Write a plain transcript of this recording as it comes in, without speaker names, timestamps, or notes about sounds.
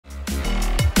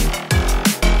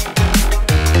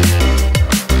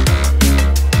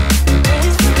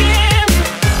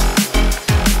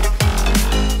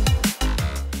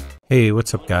Hey,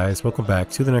 what's up guys? Welcome back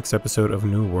to the next episode of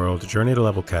New World, Journey to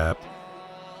Level Cap.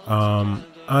 I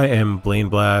am Blaine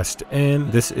Blast, and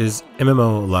this is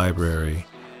MMO Library.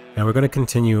 And we're going to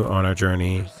continue on our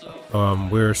journey.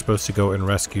 We're supposed to go and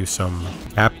rescue some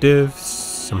captives,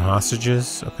 some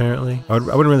hostages, apparently. I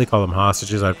wouldn't really call them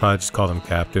hostages, I'd probably just call them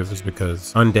captives,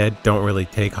 because undead don't really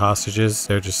take hostages,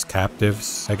 they're just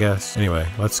captives, I guess. Anyway,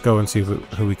 let's go and see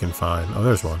who we can find. Oh,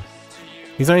 there's one.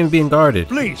 He's not even being guarded.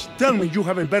 Please, tell me you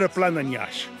have a better plan than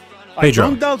Yash. Pedro. I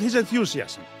don't doubt his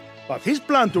enthusiasm, but his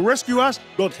plan to rescue us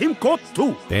got him caught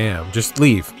too. Damn, just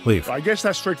leave. I guess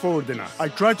that's straightforward enough. I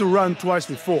tried to run twice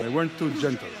before. They weren't too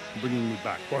gentle, bringing me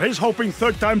back. For his hoping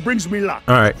third time brings me luck.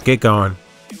 Alright, get going.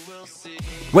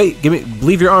 Wait,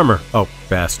 leave your armor. Oh,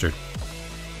 bastard.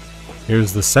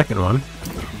 Here's the second one.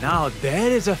 Now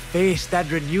there is a face that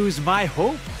renews my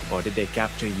hope. Or did they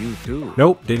capture you too?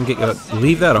 Nope, didn't get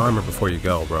leave that armor before you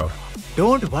go, bro.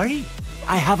 Don't worry,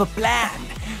 I have a plan.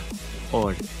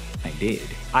 Or I did.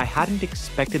 I hadn't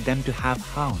expected them to have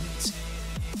hounds.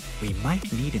 We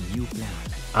might need a new plan.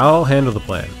 I'll handle the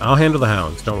plan. I'll handle the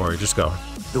hounds. Don't worry, just go.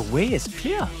 The way is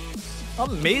clear.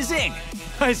 Amazing!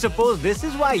 I suppose this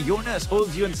is why Jonas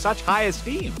holds you in such high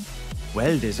esteem.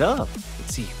 Well deserved, it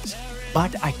seems.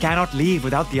 But I cannot leave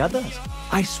without the others.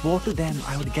 I swore to them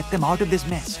I would get them out of this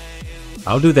mess.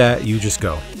 I'll do that, you just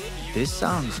go. This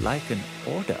sounds like an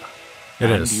order. It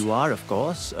and is. You are, of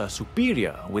course, a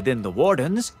superior within the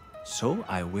wardens, so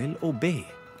I will obey.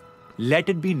 Let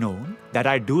it be known that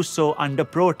I do so under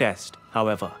protest,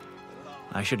 however.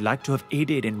 I should like to have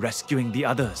aided in rescuing the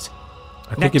others.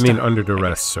 I think you mean under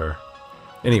duress, sir.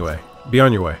 Anyway, be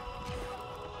on your way.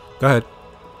 Go ahead.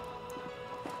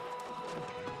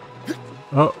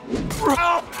 Oh.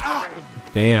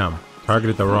 Damn.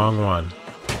 Targeted the wrong one.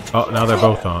 Oh, now they're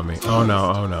both on me. Oh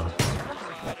no, oh no.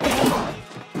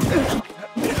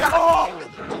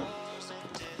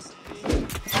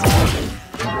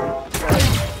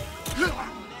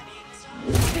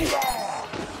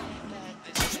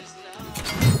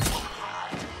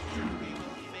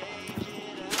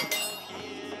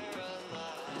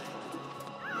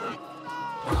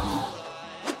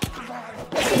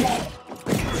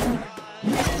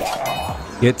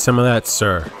 Get some of that,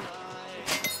 sir.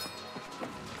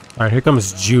 Alright, here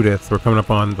comes Judith. We're coming up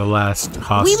on the last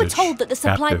hostage. We were told that the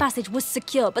supply captive. passage was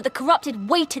secure, but the corrupted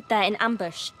waited there in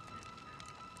ambush.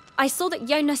 I saw that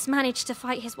Jonas managed to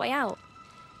fight his way out.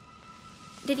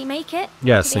 Did he make it?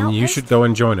 Yes, to the and you outpost? should go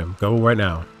and join him. Go right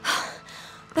now.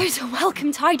 Those are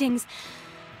welcome tidings.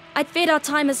 I'd feared our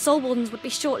time as Soul Wardens would be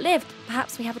short-lived.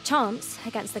 Perhaps we have a chance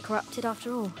against the corrupted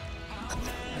after all.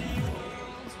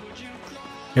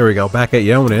 Here we go, back at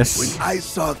Jonas. When I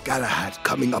saw Galahad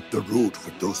coming up the road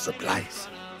with those supplies,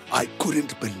 I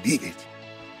couldn't believe it.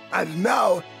 And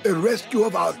now, the rescue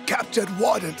of our captured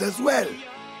wardens as well.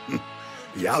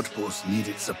 The outpost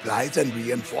needed supplies and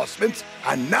reinforcements,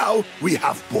 and now we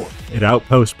have both. An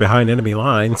outpost behind enemy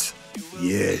lines.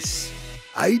 Yes,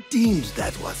 I deemed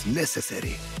that was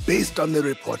necessary, based on the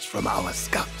reports from our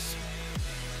scouts.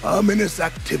 Ominous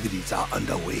activities are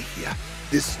underway here.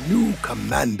 This new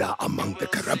commander among the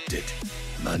corrupted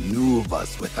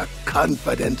maneuvers with a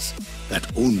confidence that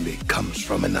only comes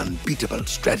from an unbeatable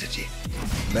strategy.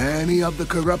 Many of the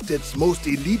corrupted's most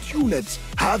elite units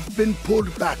have been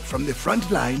pulled back from the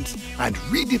front lines and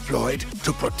redeployed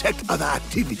to protect other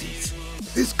activities.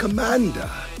 This commander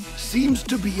seems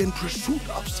to be in pursuit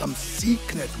of some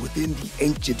secret within the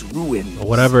ancient ruins.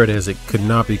 Whatever it is, it could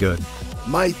not be good.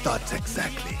 My thoughts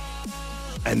exactly.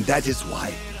 And that is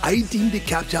why I deem the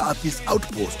capture of this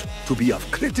outpost to be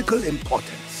of critical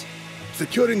importance.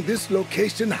 Securing this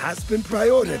location has been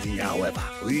priority, however.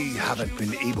 We haven't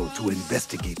been able to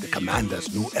investigate the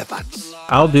commander's new efforts.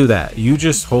 I'll do that. You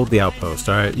just hold the outpost,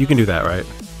 alright? You can do that, right?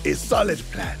 A solid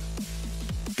plan.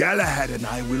 Galahad and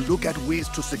I will look at ways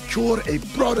to secure a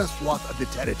broader swath of the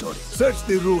territory. Search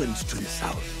the ruins to the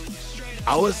south.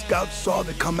 Our scouts saw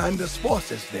the commander's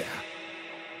forces there.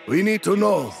 We need to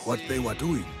know what they were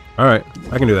doing. Alright,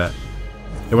 I can do that.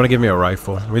 They want to give me a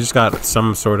rifle. We just got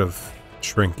some sort of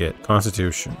trinket.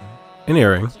 Constitution. An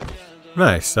earring.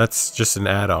 Nice, that's just an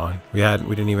add-on. We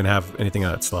didn't even have anything in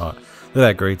that slot. Look at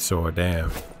that great sword,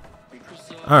 damn.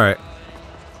 Alright.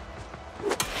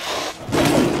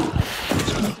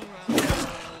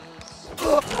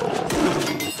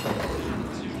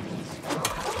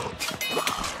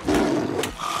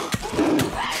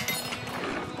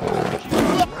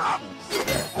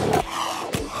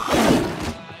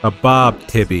 A Bob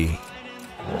Tibby.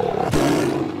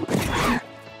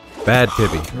 Bad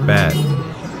Tibby. Bad.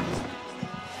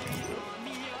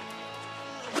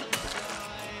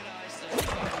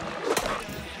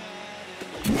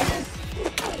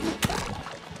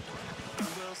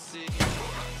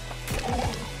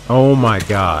 Oh my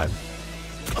god.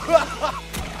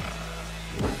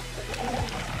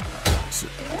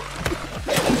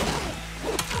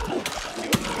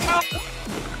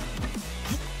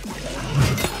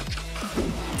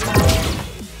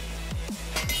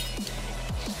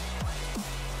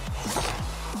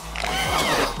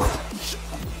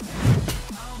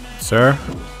 Sir?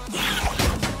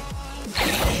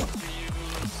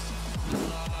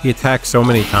 He attacked so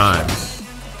many times.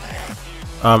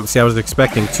 See, I was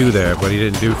expecting 2 there, but he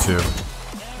didn't do 2.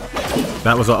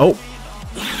 That was a— oh!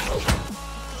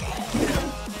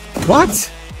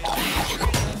 What?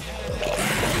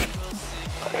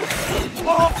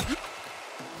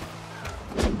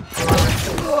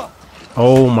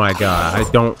 Oh my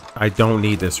god, I don't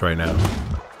need this right now.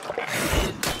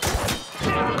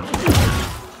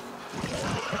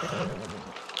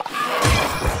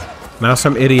 Now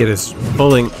some idiot is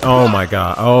pulling— oh my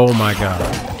god, oh my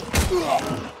god.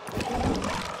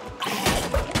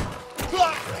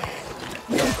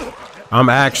 I'm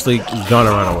actually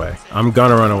gonna run away. I'm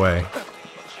gonna run away.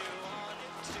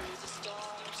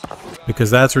 Because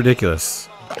that's ridiculous.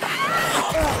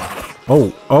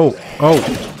 Oh, oh, oh.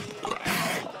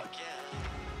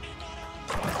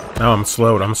 Now I'm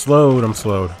slowed, I'm slowed, I'm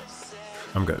slowed.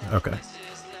 I'm good, okay.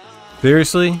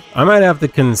 Seriously? I might have to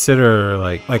consider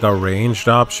like a ranged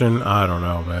option. I don't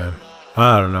know, man.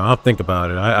 I don't know. I'll think about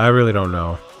it. I really don't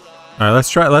know. Alright,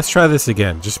 let's try this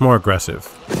again. Just more aggressive.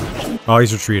 Oh,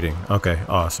 he's retreating. Okay,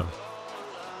 awesome.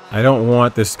 I don't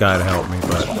want this guy to help me,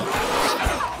 but...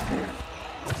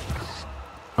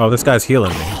 oh, this guy's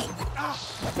healing me.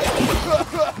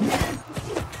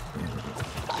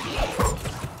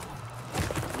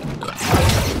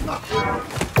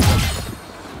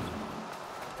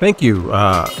 Thank you,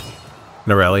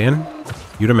 Norellian.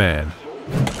 You the man.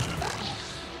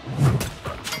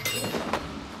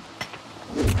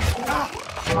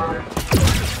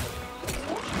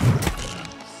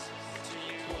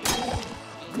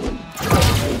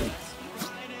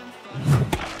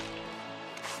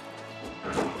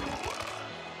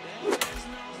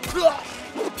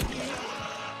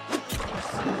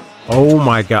 Oh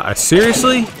my god,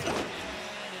 seriously?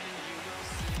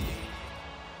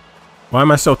 Why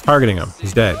am I still targeting him?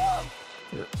 He's dead.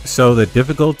 So the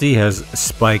difficulty has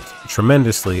spiked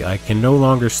tremendously. I can no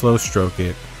longer slow stroke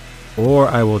it, or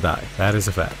I will die. That is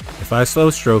a fact. If I slow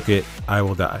stroke it, I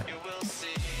will die.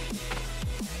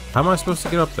 How am I supposed to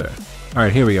get up there?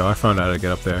 Alright, here we go. I found out how to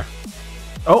get up there.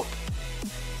 Oh!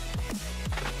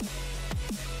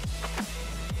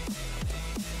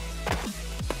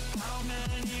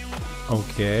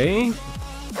 Okay.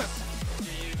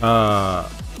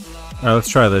 Alright, let's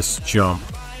try this jump.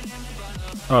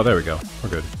 Oh, there we go. We're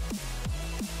good.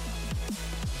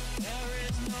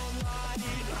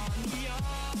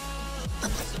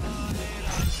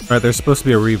 Alright, there's supposed to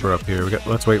be a Reaver up here.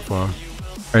 Let's wait for him.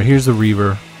 Alright, here's the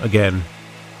Reaver again.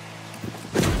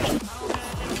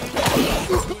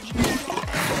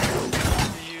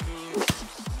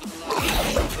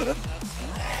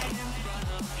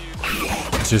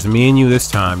 It's just me and you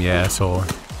this time, you asshole.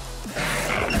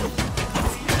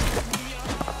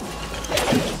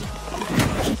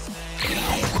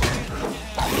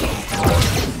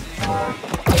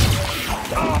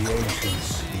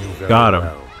 Got him.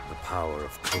 Well, the power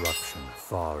of corruption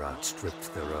far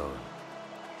outstripped their own.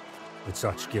 But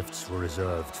such gifts were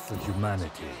reserved for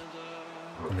humanity,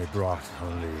 and they brought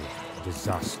only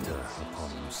disaster upon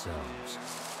themselves.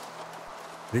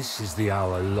 This is the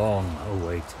hour long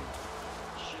awaited.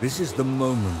 This is the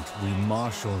moment we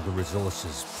marshal the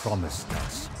resources promised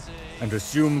us, and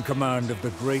assume command of the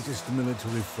greatest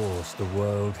military force the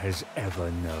world has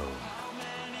ever known.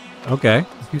 Okay,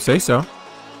 if you say so.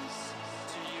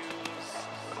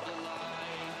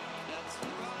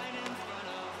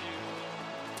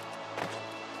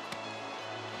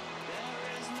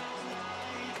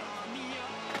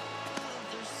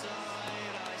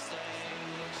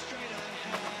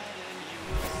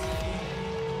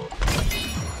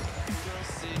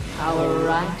 Our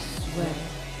ranks swell,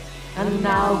 and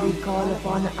now we call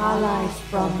upon allies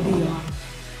from beyond.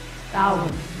 Our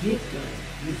victory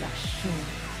is assured.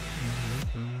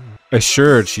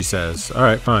 Assured, she says.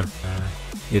 Alright, fine.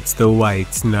 It's the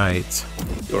White Knight.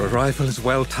 Your arrival is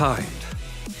well timed.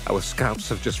 Our scouts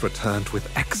have just returned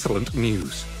with excellent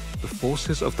news. The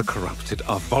forces of the corrupted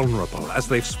are vulnerable as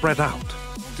they've spread out.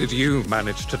 Did you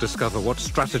manage to discover what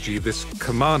strategy this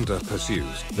commander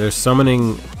pursues? They're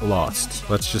summoning Lost.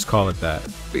 Let's just call it that.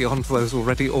 Beyond those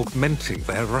already augmenting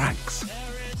their ranks?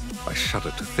 I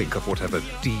shudder to think of whatever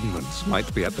demons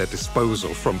might be at their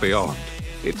disposal from beyond.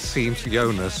 It seems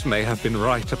Jonas may have been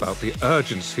right about the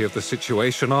urgency of the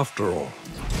situation after all.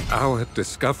 Our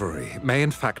discovery may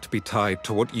in fact be tied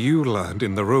to what you learned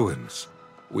in the ruins.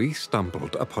 We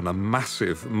stumbled upon a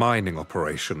massive mining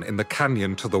operation in the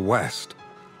canyon to the west.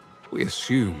 We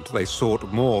assumed they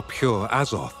sought more pure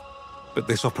Azoth, but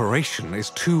this operation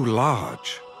is too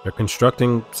large. They're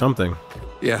constructing something.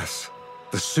 Yes,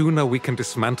 the sooner we can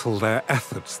dismantle their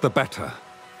efforts, the better.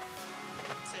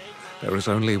 There is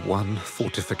only one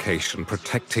fortification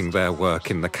protecting their work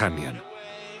in the canyon.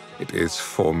 It is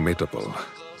formidable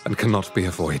and cannot be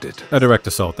avoided. A direct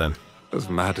assault, then. As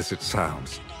mad as it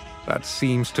sounds, that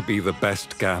seems to be the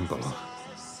best gamble.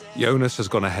 Jonas has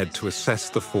gone ahead to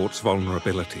assess the fort's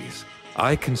vulnerabilities.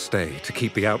 I can stay to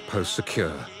keep the outpost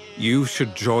secure. You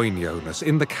should join Jonas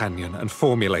in the canyon and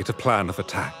formulate a plan of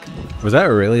attack. Was that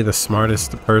really the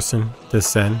smartest person to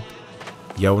send?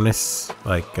 Jonas?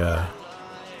 Like,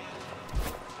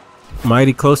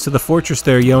 mighty close to the fortress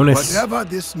there, Jonas. Whatever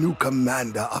this new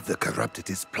commander of the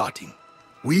Corrupted is plotting,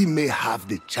 we may have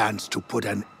the chance to put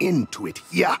an end to it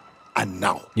here and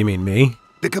now. You mean me?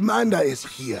 The commander is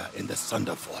here in the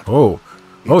Sunderford. Oh.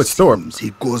 Oh, it's Thorpe. He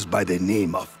goes by the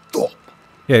name of Thorpe.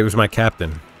 Yeah, he was my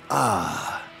captain.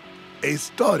 Ah, a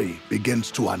story begins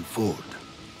to unfold.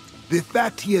 The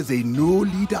fact he is a new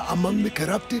leader among the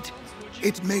Corrupted,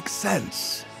 it makes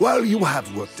sense. While you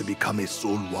have worked to become a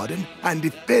soul warden and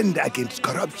defend against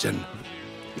corruption,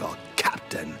 your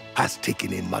captain has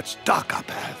taken a much darker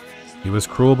path. He was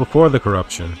cruel before the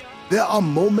corruption. There are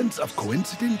moments of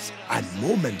coincidence and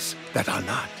moments that are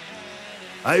not.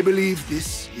 I believe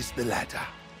this is the latter.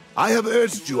 I have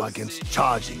urged you against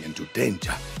charging into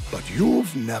danger, but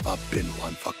you've never been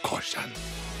one for caution.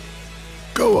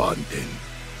 Go on then,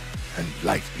 and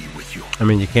light be with you. I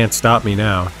mean, you can't stop me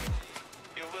now.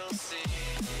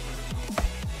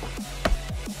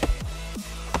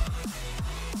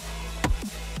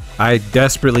 I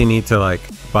desperately need to, like,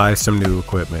 buy some new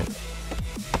equipment.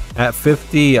 At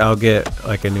 50, I'll get,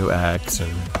 like, a new axe,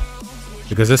 and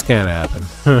because this can't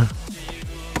happen.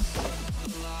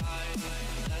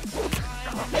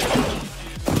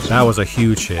 That was a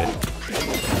huge hit.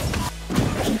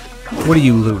 What are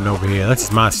you looting over here? That's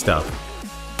my stuff.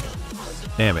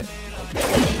 Damn it.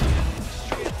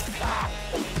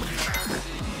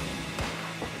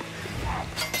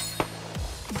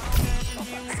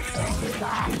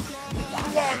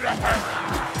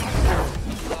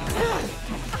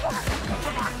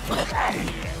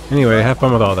 Anyway, have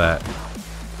fun with all that.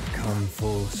 Come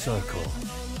full circle.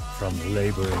 From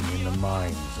laboring in the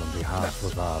mines on behalf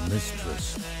of our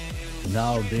mistress,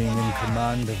 now being in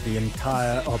command of the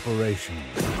entire operation,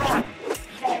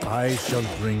 I shall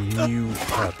bring new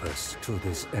purpose to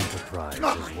this enterprise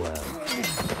as well.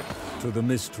 To the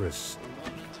mistress,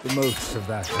 the motes of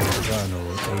that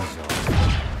eternal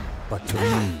Azoth, but to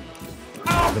me,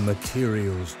 the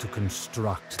materials to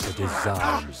construct the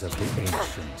designs of the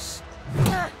ancients.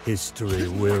 History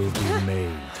will be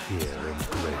made here in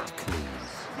Great Cleave.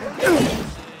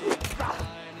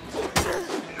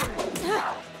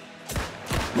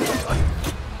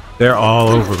 They're all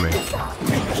over me.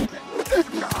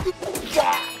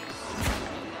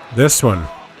 This one.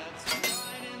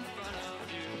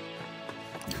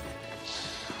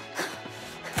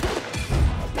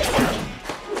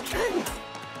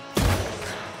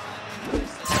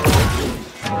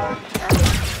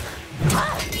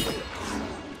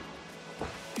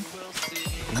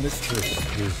 The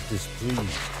mistress is displeased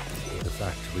with the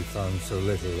fact we found so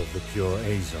little of the pure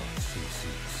Azoth she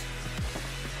seeks.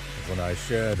 But when I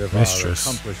shared of our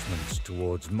accomplishments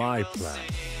towards my plan,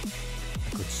 I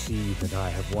could see that I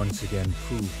have once again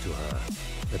proved to her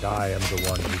that I am the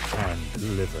one who can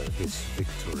deliver this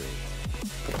victory.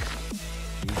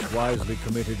 She's wisely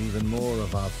committed even more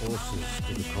of our forces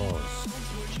to the cause.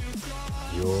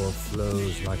 Yours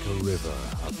flows like a river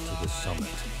up to the summit.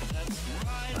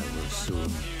 I will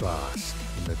soon bask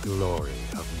in the glory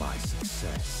of my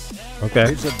success.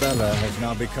 Okay. Isabella has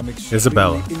now become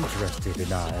extremely interested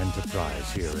in our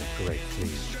enterprise here at Great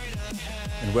Cleave.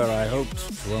 And where I hoped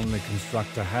to only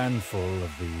construct a handful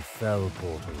of the fell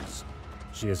portals,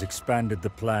 she has expanded the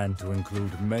plan to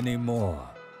include many more.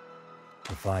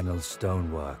 The final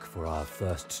stonework for our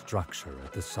first structure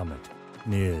at the summit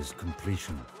nears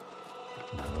completion.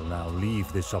 And I will now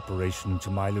leave this operation to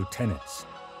my lieutenants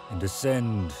and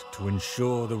ascend to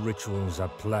ensure the rituals are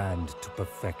planned to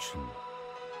perfection.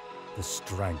 The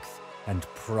strength and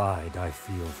pride I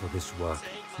feel for this work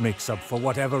makes up for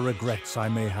whatever regrets I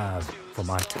may have for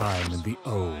my time in the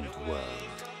old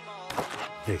world.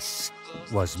 This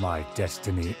was my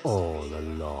destiny all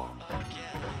along.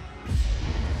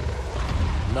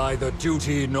 Neither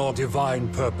duty nor divine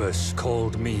purpose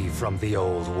called me from the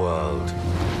old world.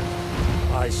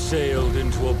 I sailed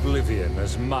into oblivion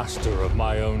as master of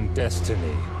my own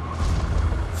destiny,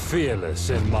 fearless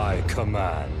in my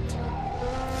command.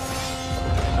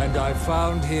 And I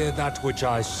found here that which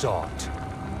I sought,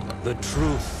 the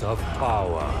truth of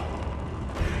power,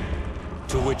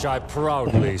 to which I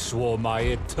proudly swore my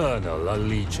eternal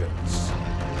allegiance.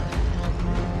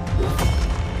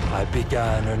 I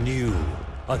began anew,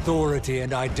 authority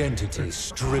and identity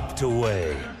stripped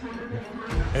away,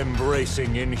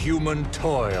 embracing inhuman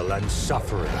toil and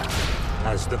suffering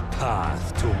as the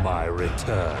path to my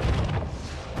return.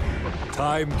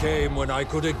 Time came when I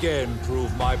could again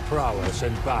prove my prowess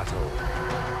in battle.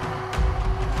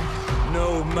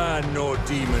 No man nor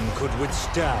demon could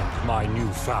withstand my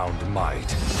newfound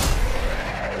might.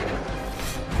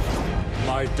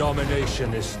 My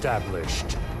domination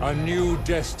established, a new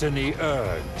destiny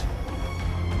earned.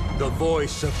 The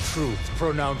voice of truth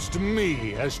pronounced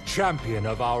me as champion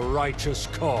of our righteous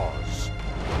cause.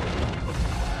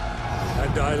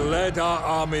 And I led our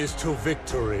armies to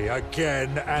victory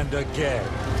again and again.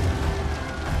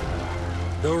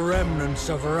 The remnants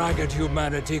of ragged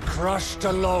humanity crushed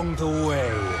along the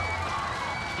way.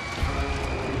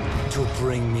 To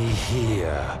bring me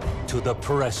here, to the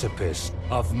precipice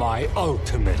of my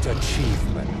ultimate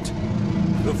achievement.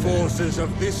 The forces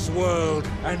of this world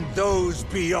and those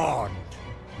beyond,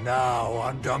 now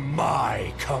under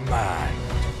my command.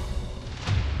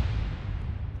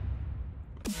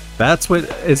 That's what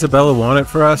Isabella wanted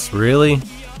for us? Really?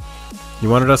 You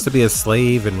wanted us to be a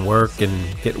slave and work and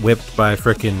get whipped by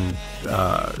frickin'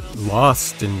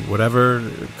 Lost and whatever?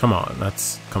 Come on,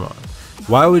 come on.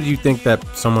 Why would you think that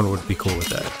someone would be cool with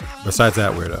that? Besides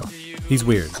that weirdo. He's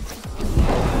weird.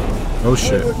 Oh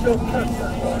shit.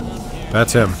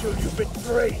 That's him. You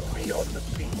betrayed me on the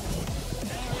beach.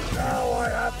 Now I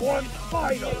have one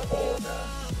final order.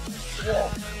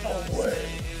 Walk away.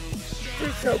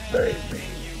 Disobey me,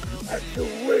 and you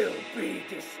will be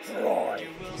destroyed.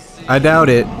 I doubt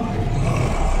it.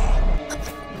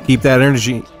 Keep that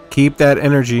energy. Keep that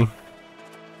energy.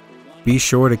 Be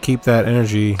sure to keep that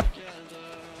energy.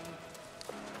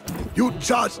 You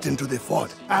charged into the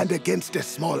fort and against a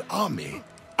small army,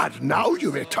 and now you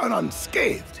return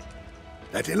unscathed.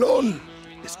 That alone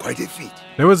is quite a feat.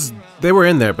 They were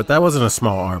in there, but that wasn't a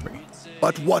small army.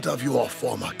 But what of your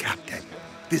former captain?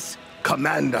 This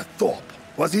Commander Thorpe,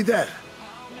 was he there?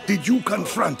 Did you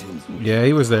confront him? Yeah,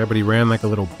 he was there, but he ran like a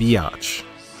little biatch.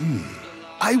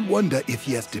 I wonder if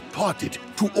he has departed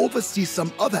to oversee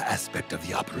some other aspect of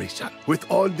the operation.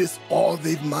 With all this awe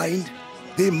they've mined,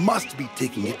 they must be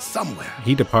taking it somewhere.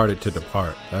 He departed to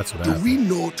depart. That's what happened. Do we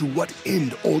know to what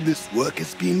end all this work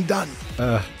is being done?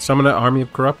 Summon an army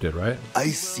of corrupted, right? I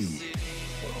see.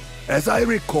 As I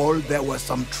recall, there were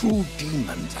some true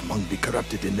demons among the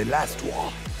corrupted in the last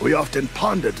war. We often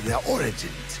pondered their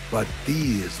origins, but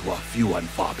these were few and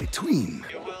far between.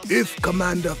 If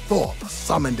Commander Thorpe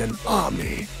summoned an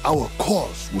army, our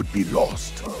cause would be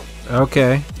lost.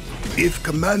 Okay. If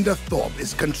Commander Thorpe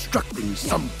is constructing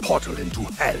some portal into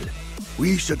hell,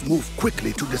 we should move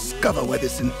quickly to discover where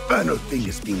this infernal thing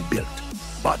is being built.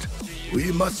 But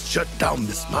we must shut down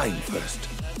this mine first.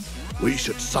 We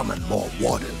should summon more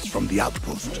wardens from the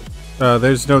outpost.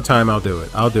 There's no time. I'll do it.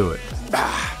 I'll do it.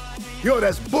 You're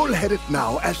as bullheaded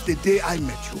now as the day I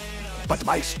met you. But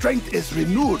my strength is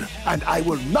renewed, and I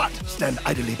will not stand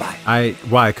idly by.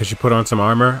 Why? Because you put on some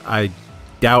armor? I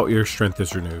doubt your strength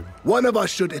is renewed. One of us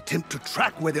should attempt to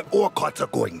track where the ore carts are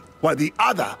going, while the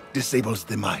other disables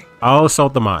the mine. I'll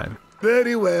assault the mine.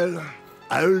 Very well.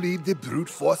 I'll leave the brute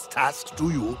force task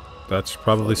to you. That's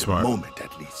probably smart. For the moment,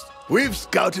 at least. We've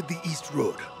scouted the east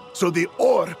road, so the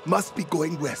ore must be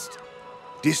going west.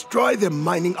 Destroy the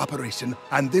mining operation,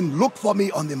 and then look for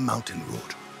me on the mountain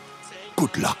road.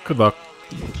 Good luck. Good luck.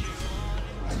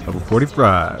 Level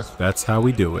 45. That's how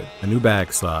we do it. A new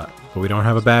bag slot. But we don't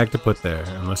have a bag to put there,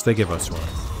 unless they give us one.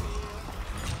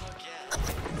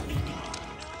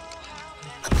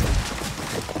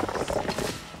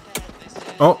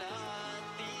 Oh.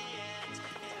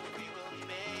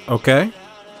 Okay.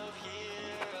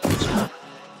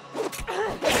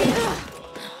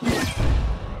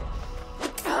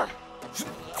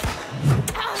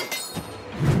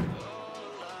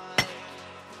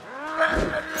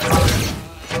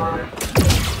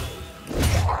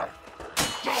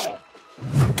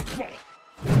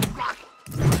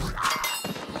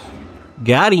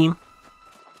 Got him.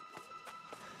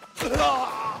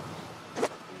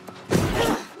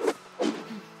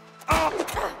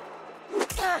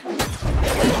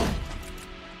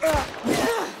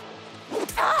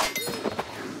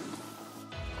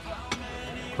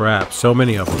 Crap, so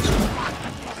many of them.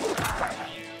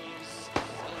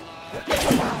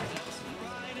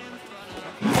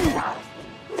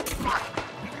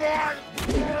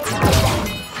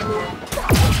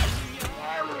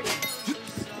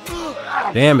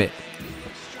 Damn it.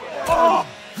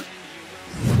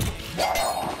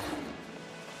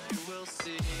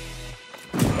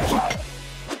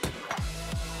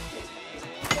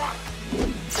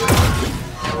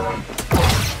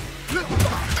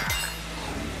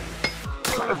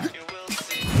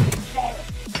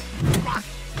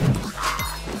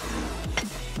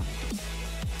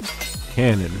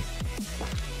 Cannon.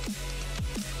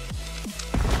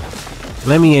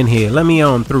 Let me in here. Let me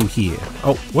on through here.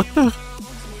 Oh, what the?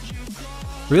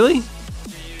 Really?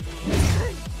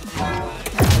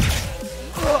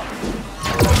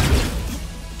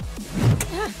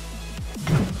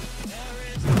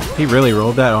 He really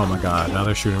rolled that? Oh my god, now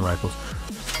they're shooting rifles.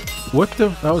 What the?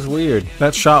 That was weird.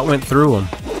 That shot went through him.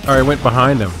 Or it went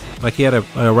behind him. Like he had a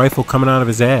rifle coming out of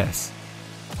his ass.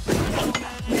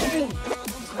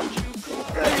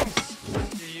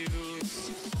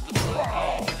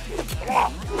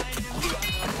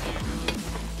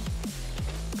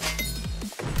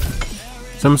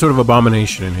 Some sort of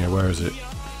abomination in here. Where is it?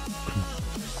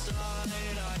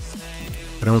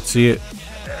 I don't see it.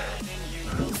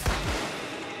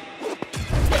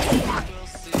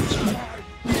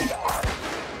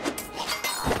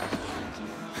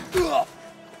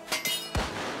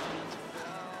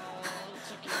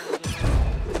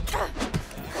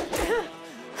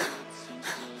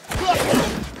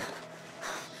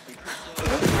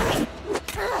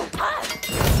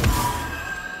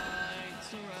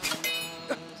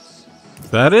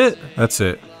 Is that it? That's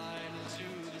it.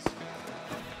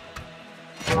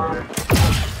 Oh,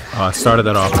 I started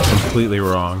that off completely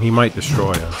wrong. He might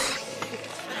destroy us.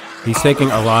 He's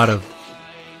taking a lot of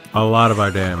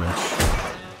our damage.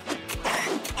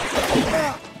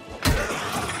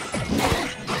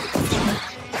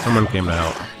 Someone came to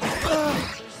help.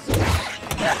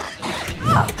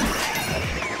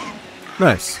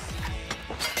 Nice.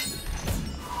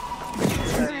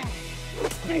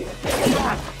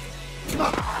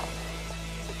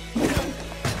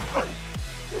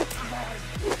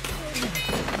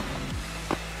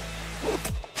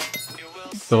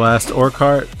 The last ore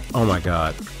cart? Oh my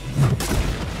god.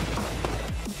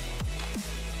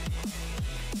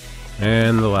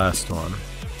 And the last one.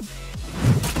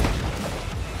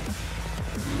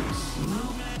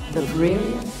 The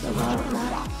brilliance of our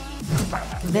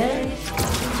life. There is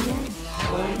something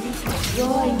for you to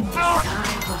join the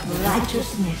side of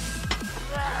righteousness.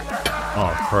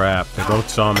 Oh crap, they both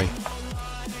saw me.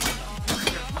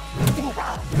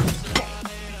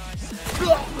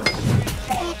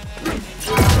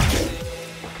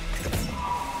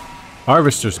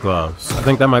 Harvester's gloves. I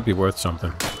think that might be worth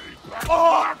something.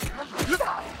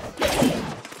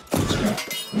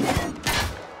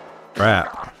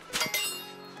 Crap.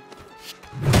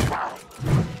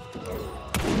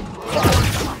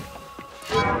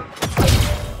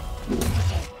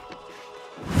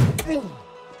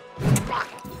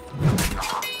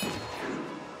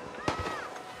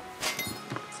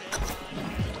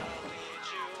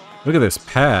 Look at this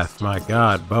path, my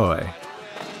god, boy.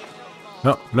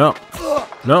 No, no,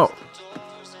 no.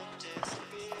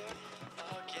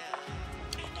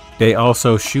 They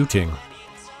also shooting.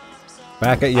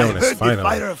 Back at Jonas, I heard finally. the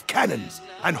fire of cannons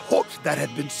and hoped that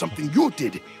had been something you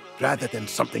did, rather than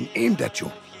something aimed at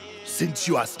you. Since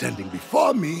you are standing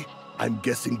before me, I'm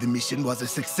guessing the mission was a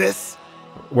success.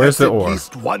 Where's That's the ore? At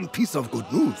least one piece of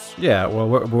good news. Yeah,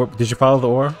 well, did you follow the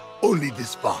ore? Only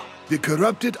this far. The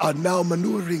corrupted are now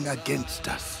maneuvering against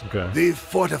us. Okay. They've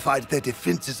fortified their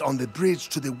defenses on the bridge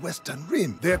to the western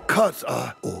rim. Their carts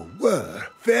are, or were,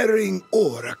 ferrying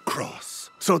ore across.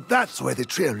 So that's where the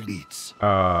trail leads.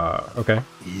 Okay.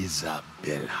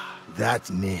 Isabella. That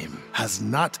name has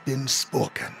not been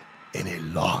spoken in a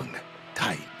long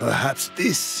time. Perhaps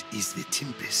this is the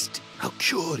Tempest. How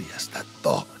curious that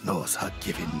Thor knows her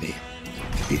given name.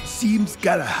 It seems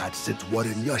Galahad sent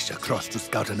Warren Yash across to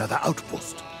scout another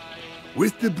outpost.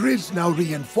 With the bridge now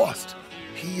reinforced,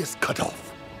 he is cut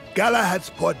off. Galahad's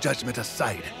poor judgment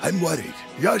aside, I'm worried.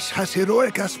 Yash has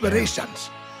heroic aspirations,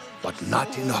 but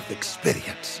not enough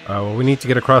experience. Well, we need to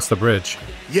get across the bridge.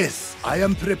 Yes, I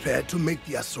am prepared to make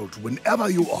the assault whenever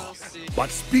you are. But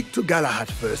speak to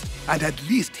Galahad first, and at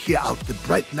least hear out the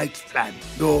Bright Knight's plan.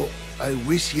 Though, I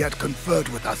wish he had conferred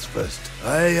with us first.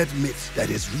 I admit that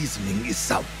his reasoning is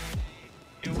sound.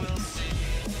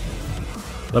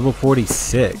 Level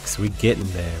 46. We getting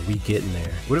there. We getting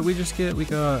there. What did we just get? We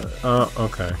got...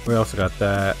 okay. We also got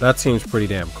that. That seems pretty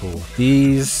damn cool.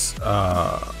 These,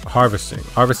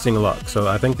 harvesting luck. So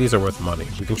I think these are worth money.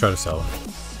 We can try to sell them.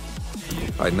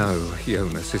 I know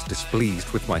Jonas is displeased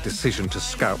with my decision to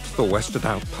scout the western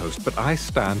outpost, but I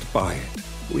stand by it.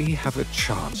 We have a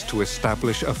chance to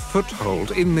establish a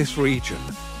foothold in this region,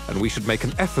 and we should make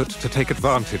an effort to take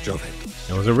advantage of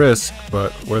it. It was a risk,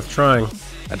 but worth trying.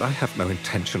 And I have no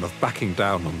intention of backing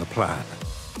down on the plan.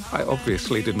 I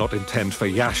obviously did not intend for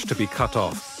Yash to be cut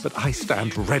off, but I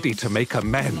stand ready to make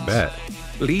amends. Bet.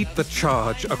 Lead the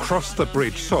charge across the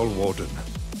bridge, Soul Warden.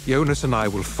 Jonas and I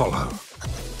will follow.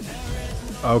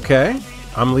 Okay.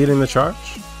 I'm leading the charge.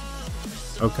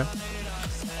 Okay.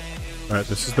 Alright,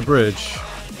 this is the bridge.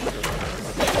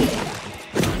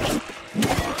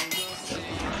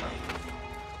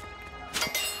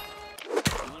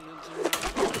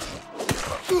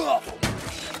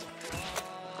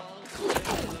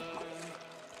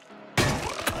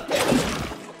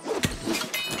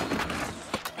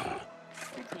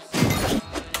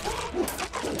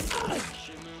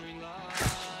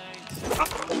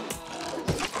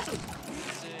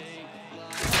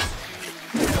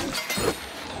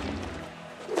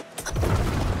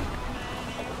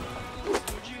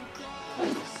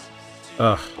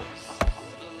 Ugh.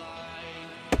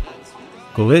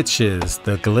 Glitches.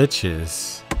 The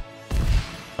glitches.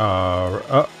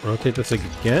 Rotate this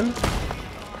again?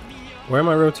 Where am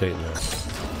I rotating this?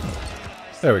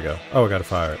 There we go. Oh, I gotta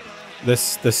fire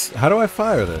it. How do I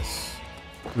fire this?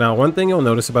 Now, one thing you'll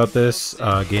notice about this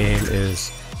game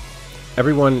is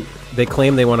everyone, they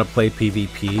claim they want to play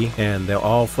PvP, and they'll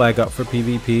all flag up for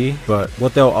PvP, but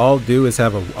what they'll all do is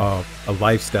have a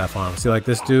life staff on him. See, like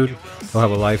this dude, he'll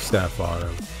have a life staff on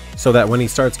him. So that when he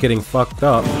starts getting fucked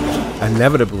up,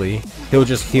 inevitably, he'll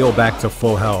just heal back to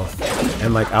full health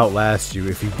and like outlast you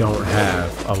if you don't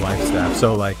have a life staff.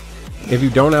 So like, if you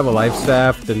don't have a life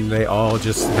staff, then they all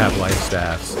just have life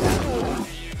staffs.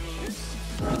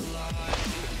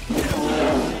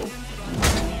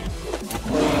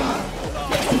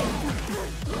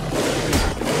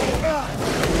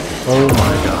 Oh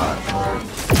my god.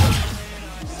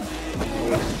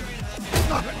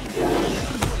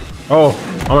 Oh,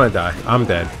 I'm gonna die. I'm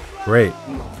dead. Great.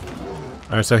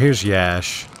 Alright, so here's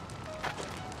Yash.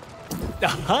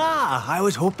 Aha! I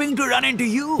was hoping to run into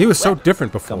you. He was so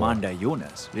different before. Commander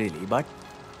Jonas, really, but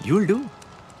you'll do.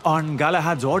 On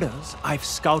Galahad's orders, I've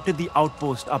scouted the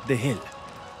outpost up the hill.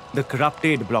 The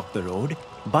corrupted blocked the road,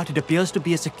 but it appears to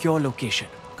be a secure location.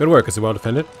 Good work. Is it well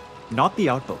defended? Not the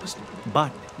outpost,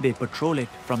 but they patrol it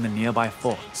from the nearby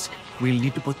forts. We'll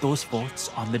need to put those forts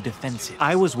on the defensive.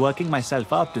 I was working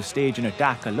myself up to stage an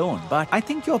attack alone, but I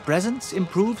think your presence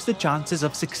improves the chances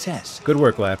of success. Good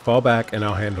work, lad. Fall back and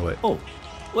I'll handle it. Oh,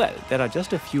 well, there are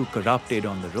just a few corrupted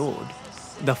on the road.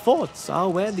 The forts are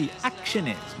where the action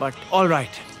is, but all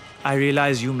right. I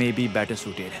realize you may be better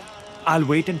suited. I'll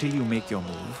wait until you make your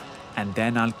move, and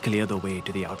then I'll clear the way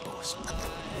to the outpost.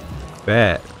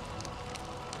 Bet.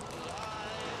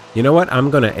 You know what? I'm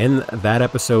going to end that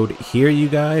episode here, you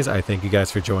guys. I thank you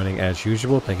guys for joining as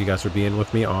usual. Thank you guys for being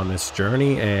with me on this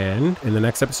journey. And in the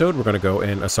next episode, we're going to go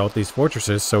and assault these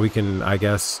fortresses so we can, I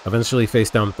guess, eventually face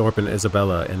down Thorpe and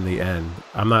Isabella in the end.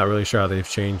 I'm not really sure how they've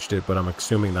changed it, but I'm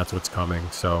assuming that's what's coming.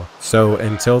 So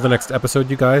until the next episode,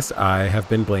 you guys, I have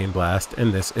been Blaine Blast,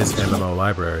 and this is MMO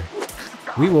Library.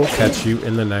 We will catch you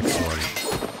in the next one.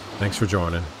 Thanks for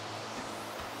joining.